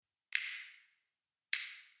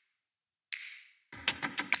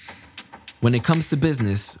When it comes to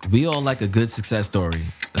business, we all like a good success story,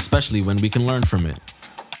 especially when we can learn from it.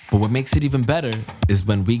 But what makes it even better is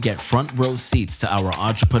when we get front row seats to our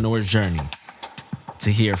entrepreneur's journey,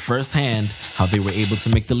 to hear firsthand how they were able to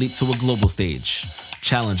make the leap to a global stage,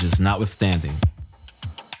 challenges notwithstanding.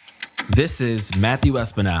 This is Matthew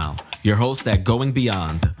Espinal, your host at Going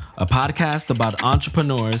Beyond, a podcast about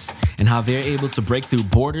entrepreneurs and how they're able to break through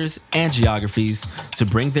borders and geographies to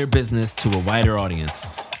bring their business to a wider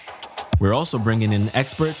audience. We're also bringing in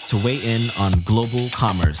experts to weigh in on global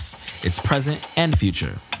commerce, its present and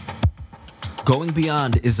future. Going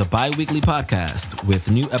Beyond is a bi-weekly podcast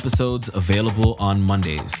with new episodes available on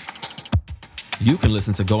Mondays. You can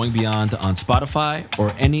listen to Going Beyond on Spotify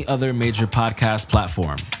or any other major podcast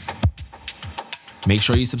platform. Make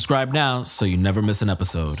sure you subscribe now so you never miss an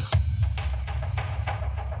episode.